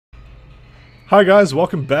Hi guys,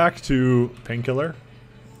 welcome back to Painkiller.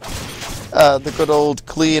 The good old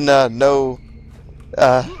clean,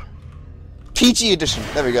 PG edition.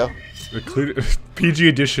 There we go. The PG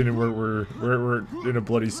edition, and we're in a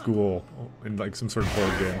bloody school in like some sort of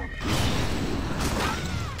board game.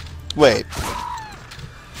 Wait.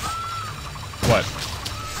 What?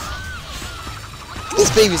 Get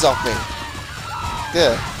these babies off me.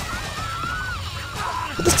 Good.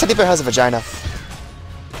 But this teddy bear has a vagina.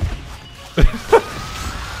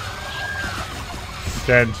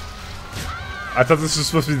 And I thought this was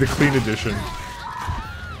supposed to be the clean edition.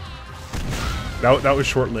 That was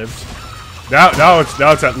short-lived. Now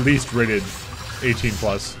it's at least rated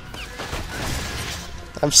 18+.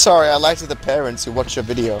 I'm sorry, I lied to the parents who watch your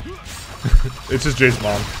video. It's just Jay's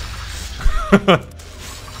mom.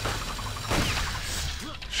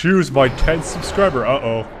 Choose my 10th subscriber.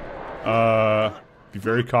 Be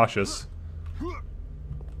very cautious.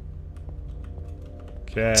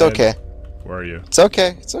 It's okay. Where are you? It's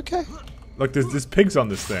okay. It's okay. Look, there's pigs on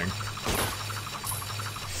this thing.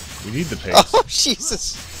 We need the pigs. Oh,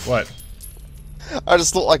 Jesus. What? I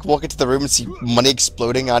just look like walk into the room and see money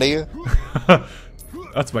exploding out of you.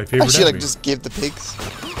 That's my favorite Actually, enemy. like, just give the pigs.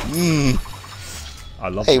 Mmm. I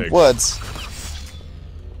love Hey, pigs. words.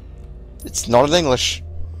 It's not in English.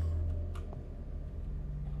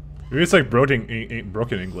 Maybe it's like broken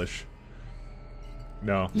English.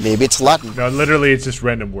 No. Maybe it's Latin. No, literally it's just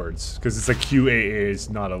random words. Because it's like QAA is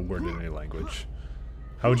not a word in any language.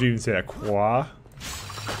 How would you even say that? Qua?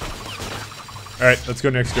 Alright, let's go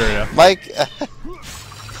next area. Mike,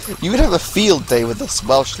 you would have a field day with this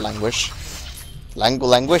Welsh language.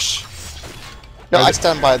 Language? No, I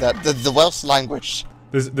stand by that. The Welsh language.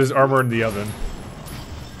 There's armor in the oven.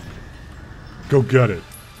 Go get it.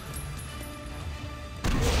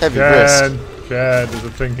 Heavy wrist. Chad, there's a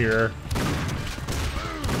thing here.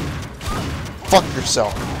 Fuck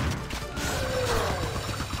yourself.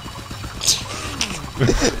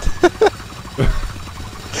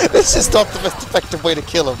 This is not the most effective way to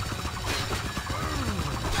kill him.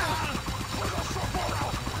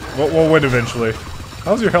 We'll win eventually.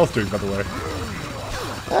 How's your health doing, by the way?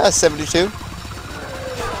 72.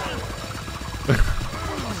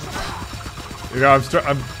 You know, I'm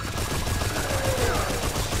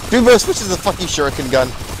Dude, bro, switch to the fucking shuriken gun.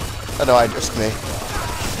 Oh no, just me.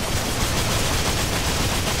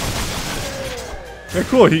 yeah,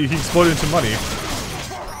 cool. He exploded into money.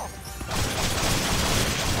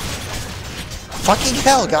 Fucking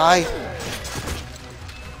hell, guy.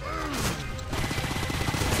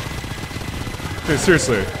 Dude,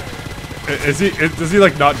 seriously, does he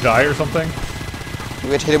like not die or something? We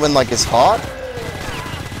would hit him in like his heart.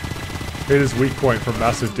 Hit his weak point for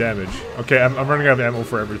massive damage. Okay, I'm running out of ammo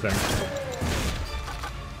for everything.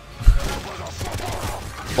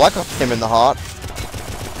 Well, I got him in the heart.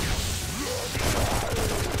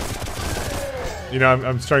 You know,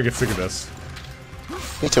 I'm starting to get sick of this.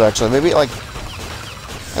 Me too, actually. Maybe like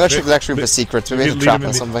I'm gonna check the next room for secrets. Maybe maybe there's a trap lead him or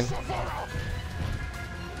in something.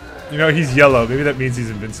 You know, he's yellow. Maybe that means he's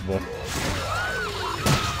invincible.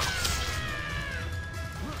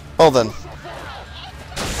 Well then.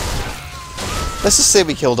 Let's just say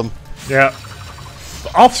we killed him. Yeah.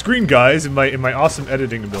 Off screen, guys, in my awesome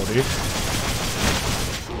editing ability.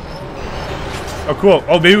 Oh, cool.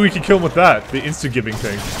 Oh, maybe we can kill him with that. The insta-giving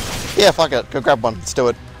thing. Yeah, fuck it. Go grab one. Let's do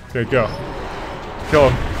it. Okay, go. Kill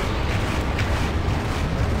him.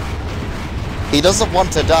 He doesn't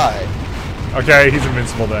want to die. Okay, he's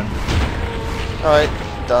invincible then. Alright,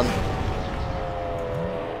 done.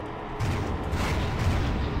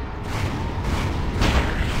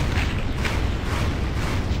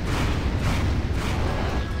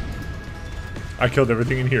 I killed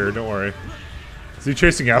everything in here, don't worry. Is he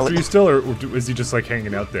chasing after you still, or is he just like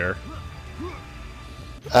hanging out there?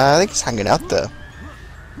 I think he's hanging out there.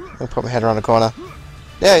 I'll put my head around the corner.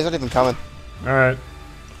 Yeah, he's not even coming. Alright.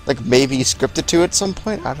 Like maybe he scripted to at some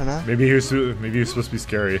point? I don't know. Maybe he was supposed to be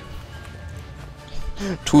scary.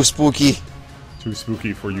 Too spooky. Too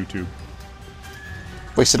spooky for YouTube.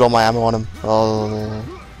 Wasted all my ammo on him. Oh.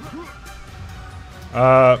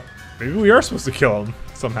 Maybe we are supposed to kill him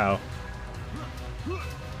somehow.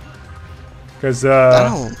 Because,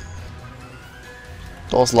 Down.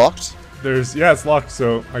 Door's locked. yeah, it's locked,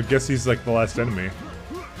 so I guess he's like the last enemy.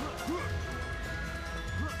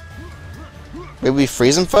 Maybe we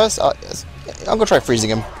freeze him first? I'm gonna try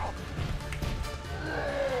freezing him.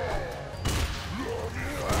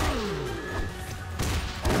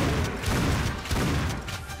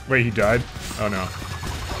 Wait, he died? Oh no.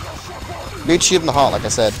 We need to shoot him in the heart, like I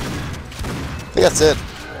said. I think that's it.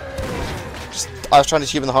 I was trying to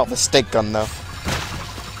shoot him in the heart with a stake gun, though.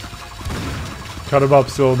 Cut him up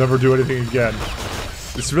so he'll never do anything again.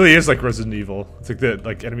 This really is like Resident Evil. It's like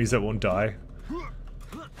the enemies that won't die.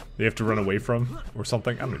 They have to run away from or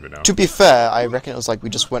something. I don't even know. To be fair, I reckon it was like we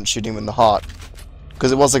just weren't shooting him in the heart.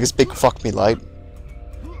 Because it was like this big fuck me light.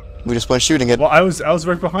 We just weren't shooting it. Well, I was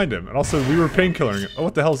right behind him, and also we were painkillering it. Oh,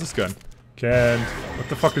 what the hell is this gun? What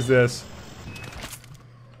the fuck is this?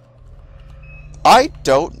 I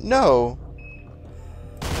don't know.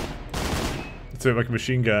 It's like a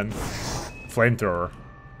machine gun. Flamethrower.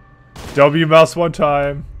 W mouse one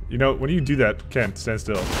time. You know, when you do that, Ken, stand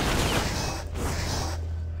still.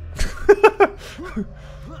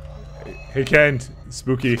 Hey, Ken,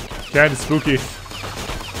 spooky. Ken, it's spooky.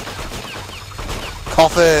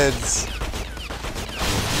 Coffins!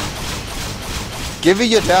 Give me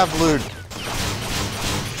your damn loot!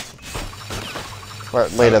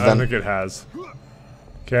 Right, later then. I don't think it has.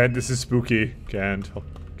 Ken, this is spooky. Ken.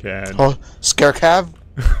 Oh, Scarecam?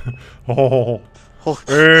 Oh.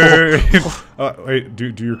 Hey. Wait,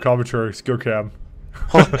 do your commentary, Scarecam.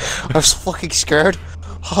 Oh, I'm so fucking scared.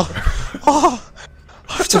 Oh,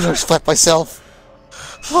 I have to reflect myself.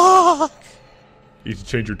 Fuck! You need to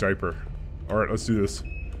change your diaper. Alright, let's do this.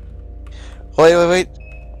 Wait.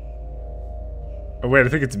 Oh wait, I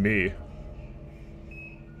think it's me.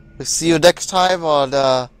 We'll see you next time on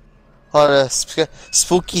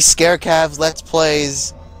Spooky Scarecav's Let's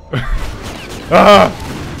Plays. Ah!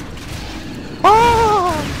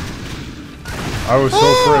 I was so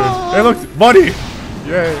afraid. Hey look, money!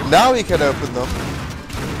 Yay! Now we can open them.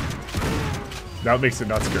 Now it makes it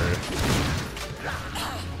not scary.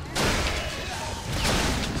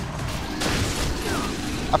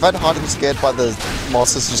 I find it hard to be scared by the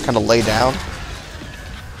monsters who just kind of lay down.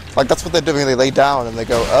 Like, that's what they're doing, they lay down and they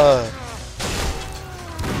go,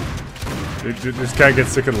 This guy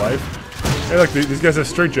gets sick in life. Hey look, these guys have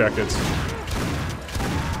straight jackets.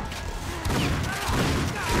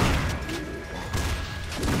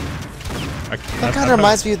 That kind of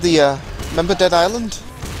reminds me of the, remember Dead Island?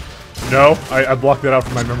 No, I blocked that out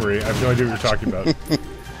from my memory. I have no idea what you're talking about.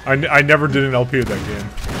 I never did an LP of that game.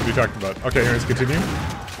 What are you talking about? Okay, let's continue.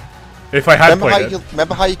 If I had played it.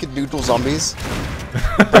 Remember how you could noodle zombies?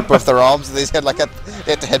 Break both their arms and they just had like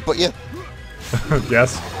they had to headbutt you?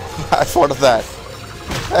 Yes. I thought of that.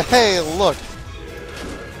 Hey, look.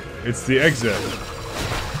 It's the exit.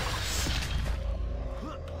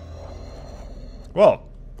 Well,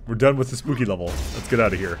 we're done with the spooky level. Let's get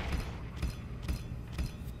out of here.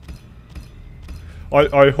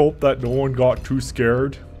 I hope that no one got too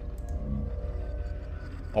scared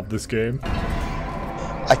of this game.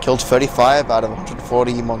 I killed 35 out of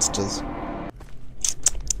 140 monsters.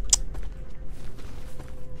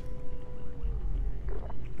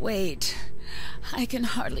 Wait, I can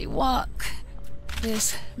hardly walk.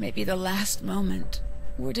 This may be the last moment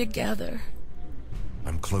we're together.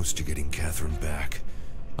 I'm close to getting Catherine back.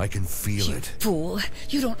 I can feel You it. fool,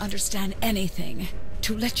 you don't understand anything.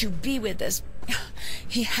 To let you be with this,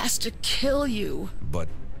 he has to kill you. But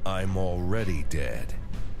I'm already dead.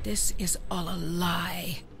 This is all a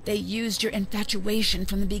lie. They used your infatuation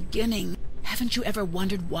from the beginning. Haven't you ever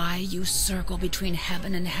wondered why you circle between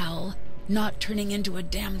heaven and hell? Not turning into a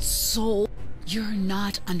damned soul? You're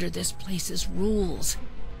not under this place's rules.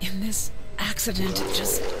 In this accident, it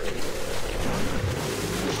just...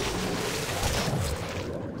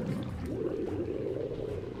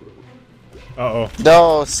 Uh-oh.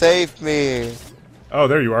 No, save me. Oh,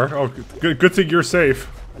 there you are. Oh, good thing you're safe.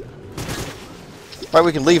 Right,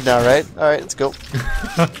 we can leave now, right? Alright, let's go.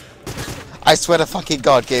 I swear to fucking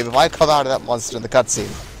God, Gabe, if I come out of that monster in the cutscene.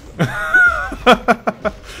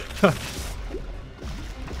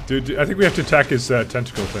 Dude, I think we have to attack his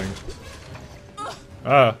tentacle thing.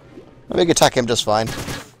 We can attack him just fine.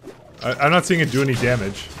 I'm not seeing it do any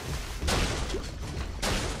damage.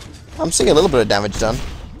 I'm seeing a little bit of damage done.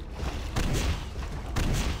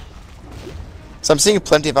 So I'm seeing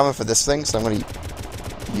plenty of ammo for this thing, so I'm gonna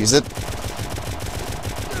use it.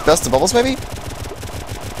 Burst the bubbles, maybe?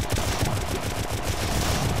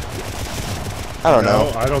 I don't know.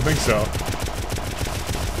 No, I don't think so.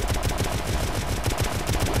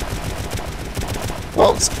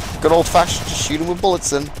 Well, it's good old-fashioned just shoot him with bullets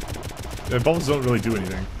then. The bubbles don't really do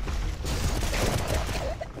anything.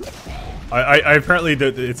 I apparently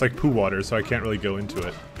it's like poo water, so I can't really go into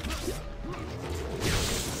it.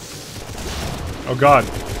 Oh god,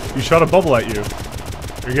 you shot a bubble at you.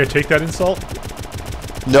 Are you gonna take that insult?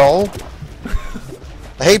 No.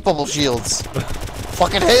 I hate bubble shields.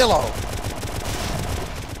 Fucking Halo.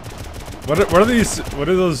 What are these? What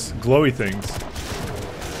are those glowy things?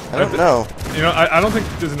 I don't know. You know, I don't think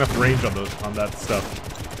there's enough range on that stuff.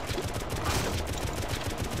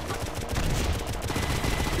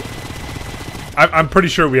 I'm pretty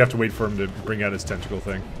sure we have to wait for him to bring out his tentacle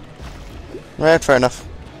thing. Right, fair enough.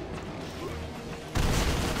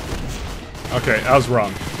 Okay, I was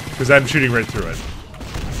wrong. Because I'm shooting right through it.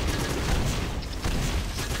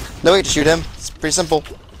 No way to shoot him. It's pretty simple.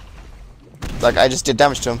 Like, I just did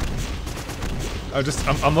damage to him.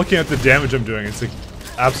 I'm looking at the damage I'm doing. It's like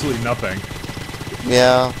absolutely nothing.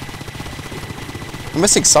 Yeah. I'm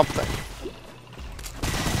missing something.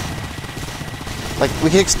 Like, we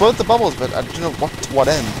can explode the bubbles, but I don't know to what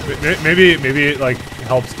end. Maybe it like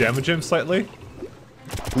helps damage him slightly.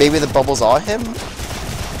 Maybe the bubbles are him?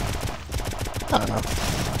 I don't know.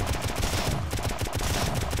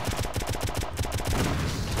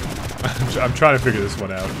 I'm trying to figure this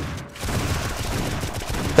one out.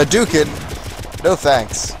 Hadouken? No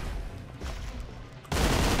thanks.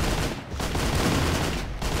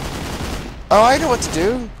 Oh, I know what to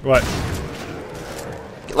do. What?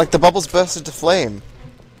 Like the bubbles burst into flame.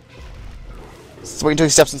 So wait until he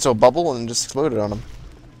steps into a bubble and just explode it on him.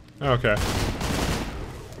 Okay.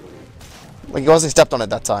 Like he wasn't stepped on it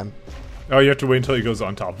that time. Oh, you have to wait until he goes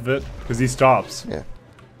on top of it? Because he stops. Yeah.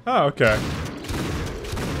 Oh, okay.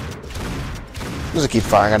 Just keep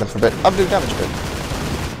firing at him for a bit. I'm doing damage a bit.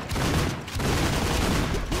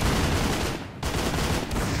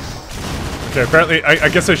 Okay, apparently, I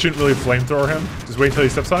guess I shouldn't really flamethrower him. Just wait until he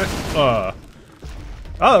steps on it?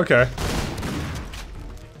 Oh, okay.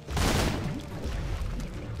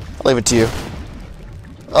 I'll leave it to you.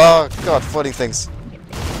 Oh, God, floating things.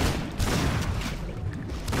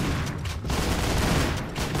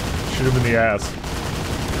 Shoot him in the ass.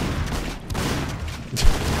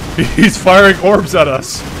 He's firing orbs at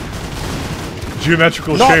us.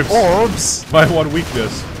 Geometrical Not shapes. orbs! My one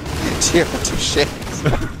weakness. Geometrical shapes.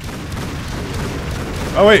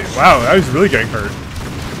 Oh wait, wow, I was really getting hurt.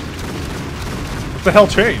 What the hell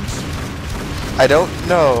changed? I don't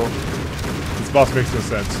know. This boss makes no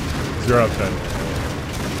sense. 0 out of 10.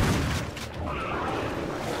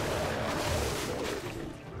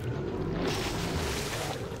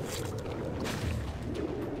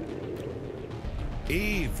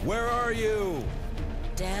 Eve, where are you?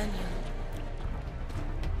 Daniel,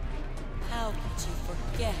 how could you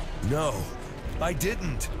forget? No, I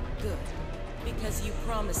didn't. Good, because you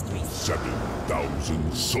promised me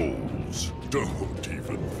 7,000 souls. Don't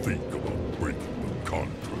even think about breaking the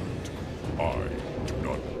contract. I do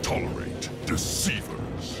not tolerate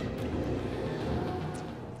deceivers.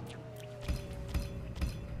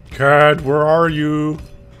 Cad, where are you?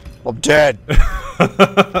 I'm dead.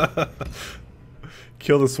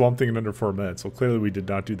 Kill the Swamp Thing in under 4 minutes. Well, clearly we did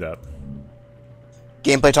not do that.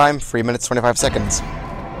 Gameplay time, 3 minutes, 25 seconds.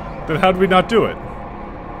 Then how did we not do it?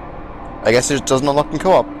 I guess it doesn't unlock in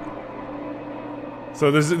co-op. So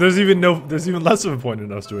there's even less of a point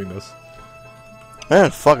in us doing this. Man,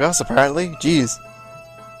 fuck us, apparently. Jeez.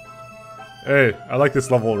 Hey, I like this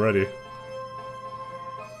level already.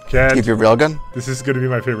 Cad, Keep your railgun? this is gonna be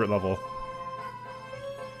my favorite level.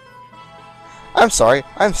 I'm sorry,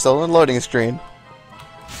 I'm still on the loading screen.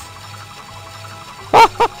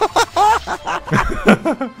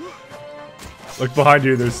 Look behind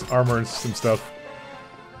you, there's armor and some stuff.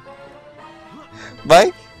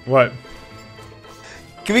 Mike? What?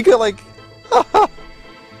 Can we go like...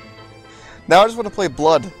 Now I just want to play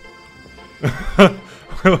Blood.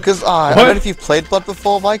 Because, I don't know if you've played Blood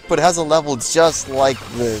before, Mike, but it has a level just like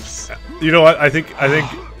this. You know what? I think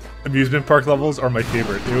amusement park levels are my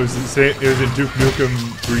favorite. It was in Duke Nukem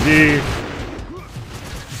 3D.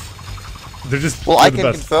 They're just Well, they're I the can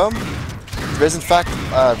best. confirm there is in fact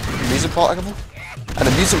an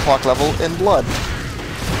amusement park level in Blood.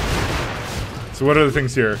 So what are the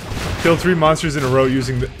things here? Kill 3 monsters in a row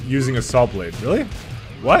using a saw blade. Really?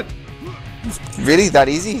 What? Really? That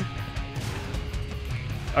easy?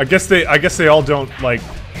 I guess they all don't like.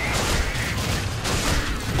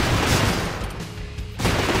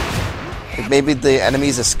 Like maybe the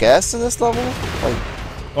enemies are scarce in this level? Like,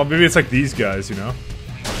 Well, maybe it's like these guys, you know?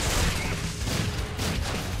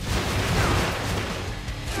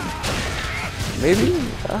 maybe?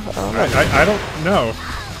 I don't know. I don't know.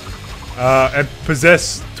 And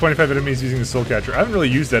possess 25 enemies using the soul catcher. I haven't really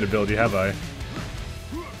used that ability, have I?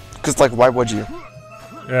 Because, like, why would you?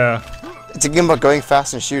 Yeah. It's a game about going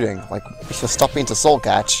fast and shooting. Like, if you're stopping to soul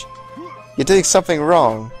catch, you're doing something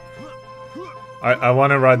wrong. I want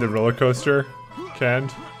to ride the roller coaster,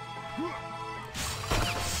 Canned.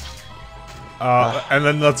 And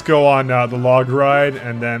then let's go on the log ride,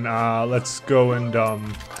 and then let's go and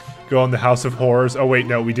go on the House of Horrors. Oh wait,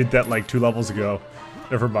 no, we did that like 2 levels ago.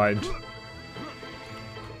 Never mind.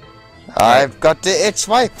 I've got to itch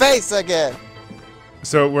my face again!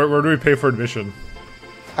 So where do we pay for admission?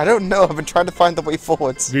 I don't know. I've been trying to find the way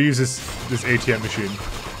forwards. You use this ATM machine.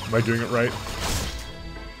 Am I doing it right?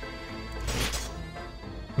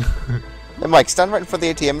 Hey, Mike, stand right in front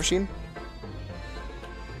of the ATM machine.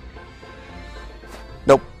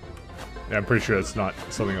 Nope. Yeah, I'm pretty sure that's not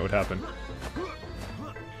something that would happen.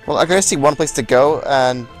 Well, I can only see one place to go,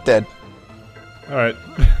 and dead. Alright.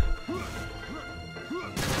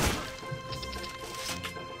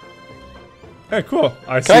 Hey, cool.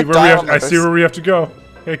 I see where we have to go.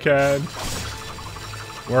 Hey, Ken.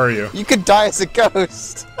 Where are you? You could die as a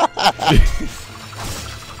ghost.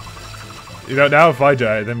 You know, now if I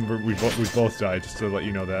die, then we both die. Just to let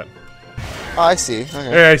you know that. Oh, I see.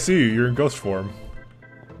 Okay. Hey, I see you. You're in ghost form.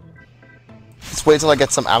 Let's wait till I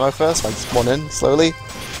get some ammo first. Like spawn in slowly.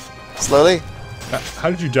 Slowly.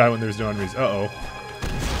 How did you die when there's no enemies? Uh-oh.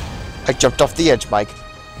 I jumped off the edge, Mike.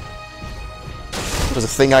 It was a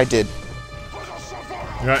thing I did.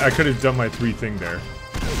 You know, I could have done my 3 thing there.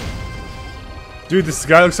 Dude, this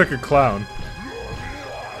guy looks like a clown.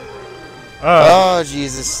 Oh,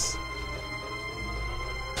 Jesus.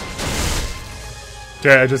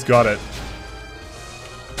 Okay, I just got it.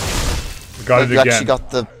 Got it You again. actually got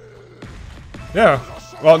the... Yeah.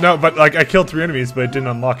 Well, no, but like I killed 3 enemies, but it didn't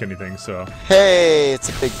unlock anything, so. Hey, it's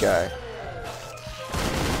a big guy.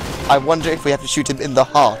 I wonder if we have to shoot him in the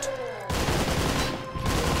heart.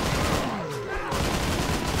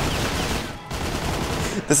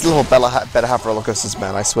 This little better have roller coasters,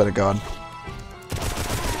 man, I swear to God.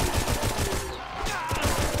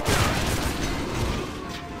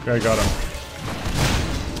 Okay, I got him.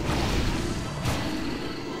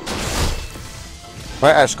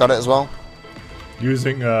 Right, I just got it as well.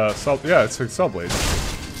 Using, yeah, it's like Cell Blades.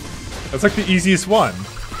 That's like the easiest one.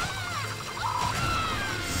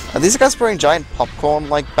 Are these guys wearing giant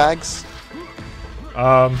popcorn-like bags?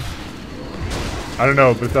 I don't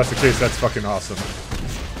know, but if that's the case, that's fucking awesome.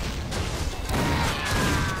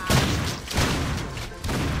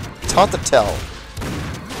 It's hard to tell.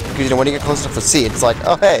 Because, you know, when you get close enough to see, it's like,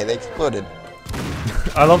 oh hey, they exploded.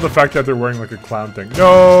 I love the fact that they're wearing like a clown thing.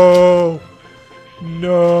 No!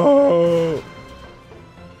 No!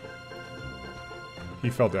 He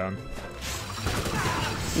fell down.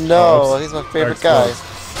 No, he's my favorite guy.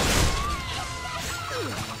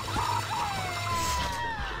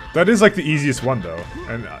 That is like the easiest one though,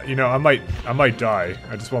 and you know I might die.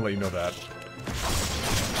 I just want to let you know that.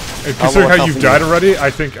 And considering how you've died already,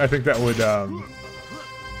 I think that would I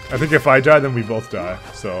think if I die, then we both die.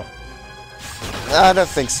 So. I don't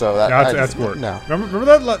think so. That's work. No. Remember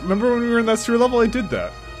that? Remember when we were in that sewer level? I did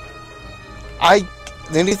that.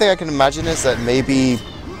 The only thing I can imagine is that maybe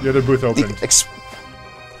The other booth opened.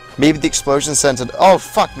 Maybe the explosion centered. Oh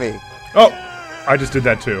fuck me! Oh, I just did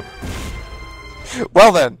that too.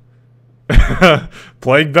 Well then.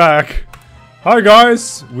 Playing back. Hi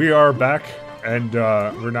guys, we are back, and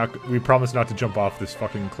we promise not to jump off this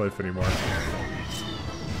fucking cliff anymore.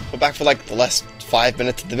 We're back for like the last 5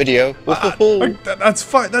 minutes of the video. That's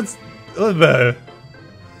fine. That's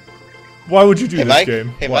why would you do this Mike? game?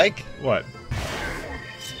 Hey what? Mike. What?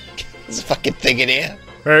 There's a fucking thing in here.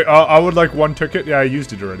 Hey, I would like 1 ticket. Yeah, I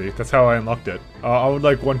used it already. That's how I unlocked it. I would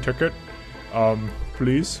like 1 ticket.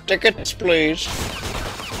 Please. Tickets, please.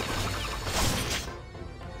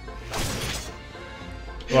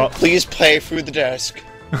 Well, please play through the desk.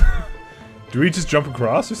 Do we just jump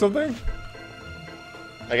across or something?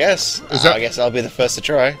 I guess. I guess I'll be the first to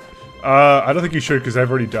try. I don't think you should because I've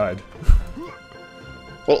already died.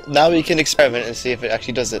 Well, now we can experiment and see if it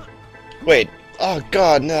actually does it. Wait. Oh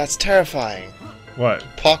god, no, that's terrifying. What?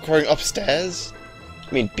 Parkouring upstairs?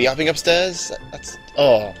 I mean, hopping upstairs? That's...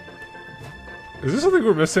 Oh. Is there something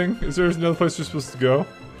we're missing? Is there another place we're supposed to go?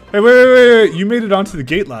 Hey, wait. You made it onto the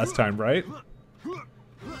gate last time, right?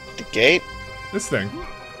 The gate? This thing.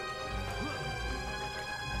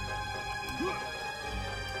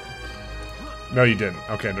 No, you didn't.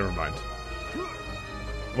 Okay, never mind.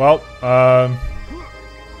 Well, I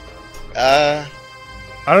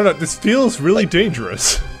don't know. This feels really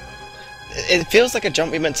dangerous. It feels like a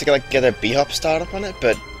jump we meant to like get a B-hop start up on it,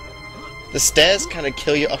 but the stairs kind of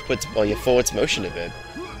kill your upwards or your forwards motion a bit.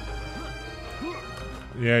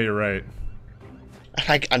 Yeah, you're right.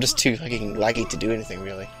 I'm just too fucking laggy to do anything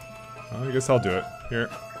really. Well, I guess I'll do it. Here.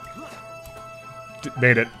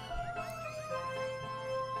 Made it.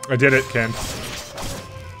 I did it, Ken.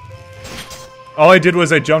 All I did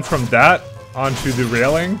was I jumped from that onto the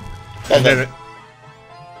railing, and then it...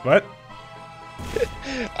 What?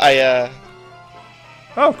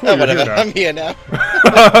 Oh, cool, oh, you're whatever. here now. I'm here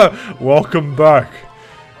now. Welcome back.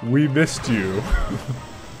 We missed you.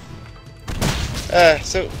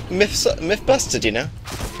 So, myth busted, you know?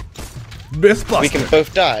 Mythbuster. We can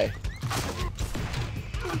both die.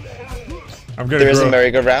 I'm gonna There is a grow.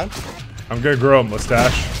 merry-go-round. I'm gonna grow a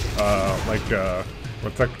mustache.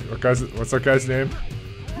 What's that guy's name?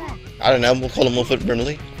 I don't know. We'll call him Wilford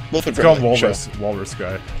Brimley. Wilford It's called Brimley. Walrus. Walrus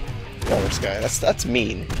guy. Sure. Walrus guy. That's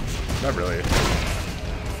mean. Not really.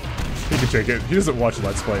 He can take it. He doesn't watch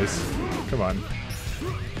Let's Plays. Come on.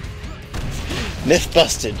 Myth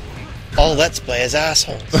busted. All Let's Play is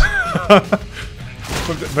assholes.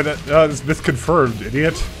 But it's myth confirmed,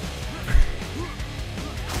 idiot.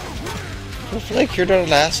 Well, Flake, you're not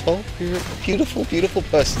an asshole. You're a beautiful, beautiful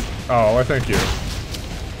person. Oh, I thank you.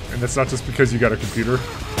 And that's not just because you got a computer.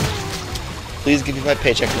 Please give me my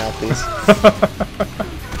paycheck now, please.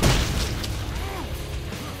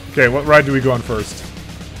 Okay, what ride do we go on first?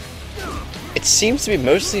 It seems to be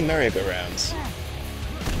mostly merry-go-rounds.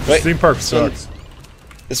 This theme park sucks.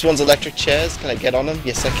 This one's electric chairs. Can I get on them?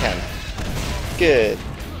 Yes, I can. Good.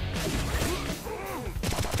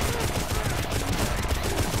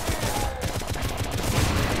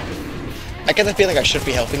 I get the feeling I should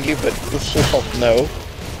be helping you, but no.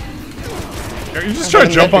 Are you just trying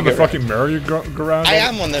to jump on the fucking merry-go-round? I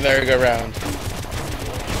am on the merry-go-round.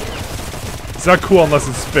 It's not cool unless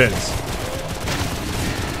it spins.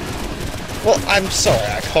 Well, I'm sorry,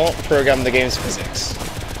 I can't program the game's physics.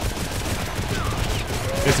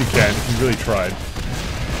 Yes, you can. If you really tried.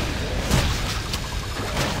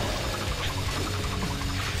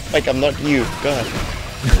 Like, I'm not you. God.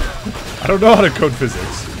 I don't know how to code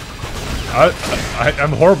physics.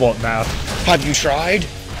 I'm horrible at math. Have you tried?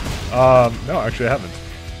 No, actually I haven't.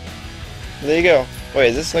 There you go. Wait,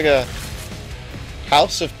 is this like a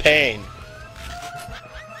House of Pain?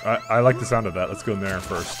 I like the sound of that. Let's go in there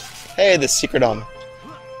first. Hey, the secret on.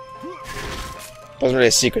 Wasn't really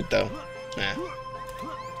a secret though. Yeah.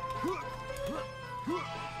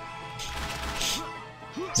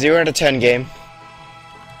 0 out of 10 game.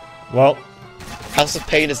 Well, House of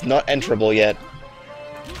Pain is not enterable yet.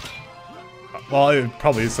 well, it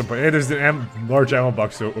probably is some point. Hey, there's the large ammo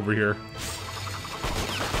box over here.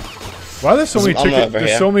 Why are there so many ticket?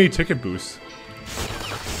 There's so many ticket booths.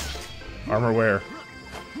 Armor wear.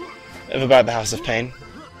 Ever about the House of Pain?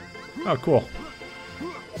 Oh, cool.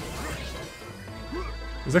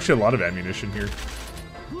 There's actually a lot of ammunition here.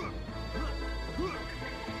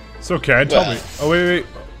 So, okay, tell me. Oh, wait.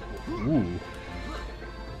 Ooh.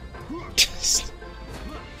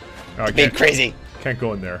 Oh, Big crazy. Can't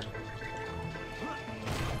go in there.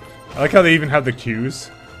 I like how they even have the queues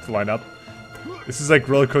to line up. This is like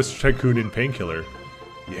Roller Coaster Tycoon and Painkiller.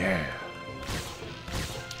 Yeah.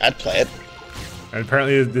 I'd play it. And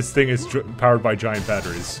apparently this thing is powered by giant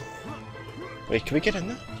batteries. Wait, can we get in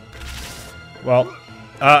there? Well,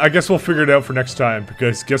 I guess we'll figure it out for next time,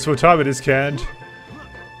 because guess what time it is, Canned?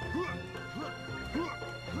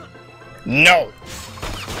 No!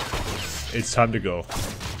 It's time to go.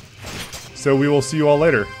 So we will see you all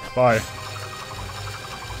later. Bye.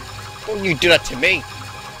 Don't you do that to me.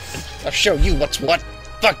 I'll show you what's what.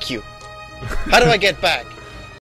 Fuck you. How do I get back?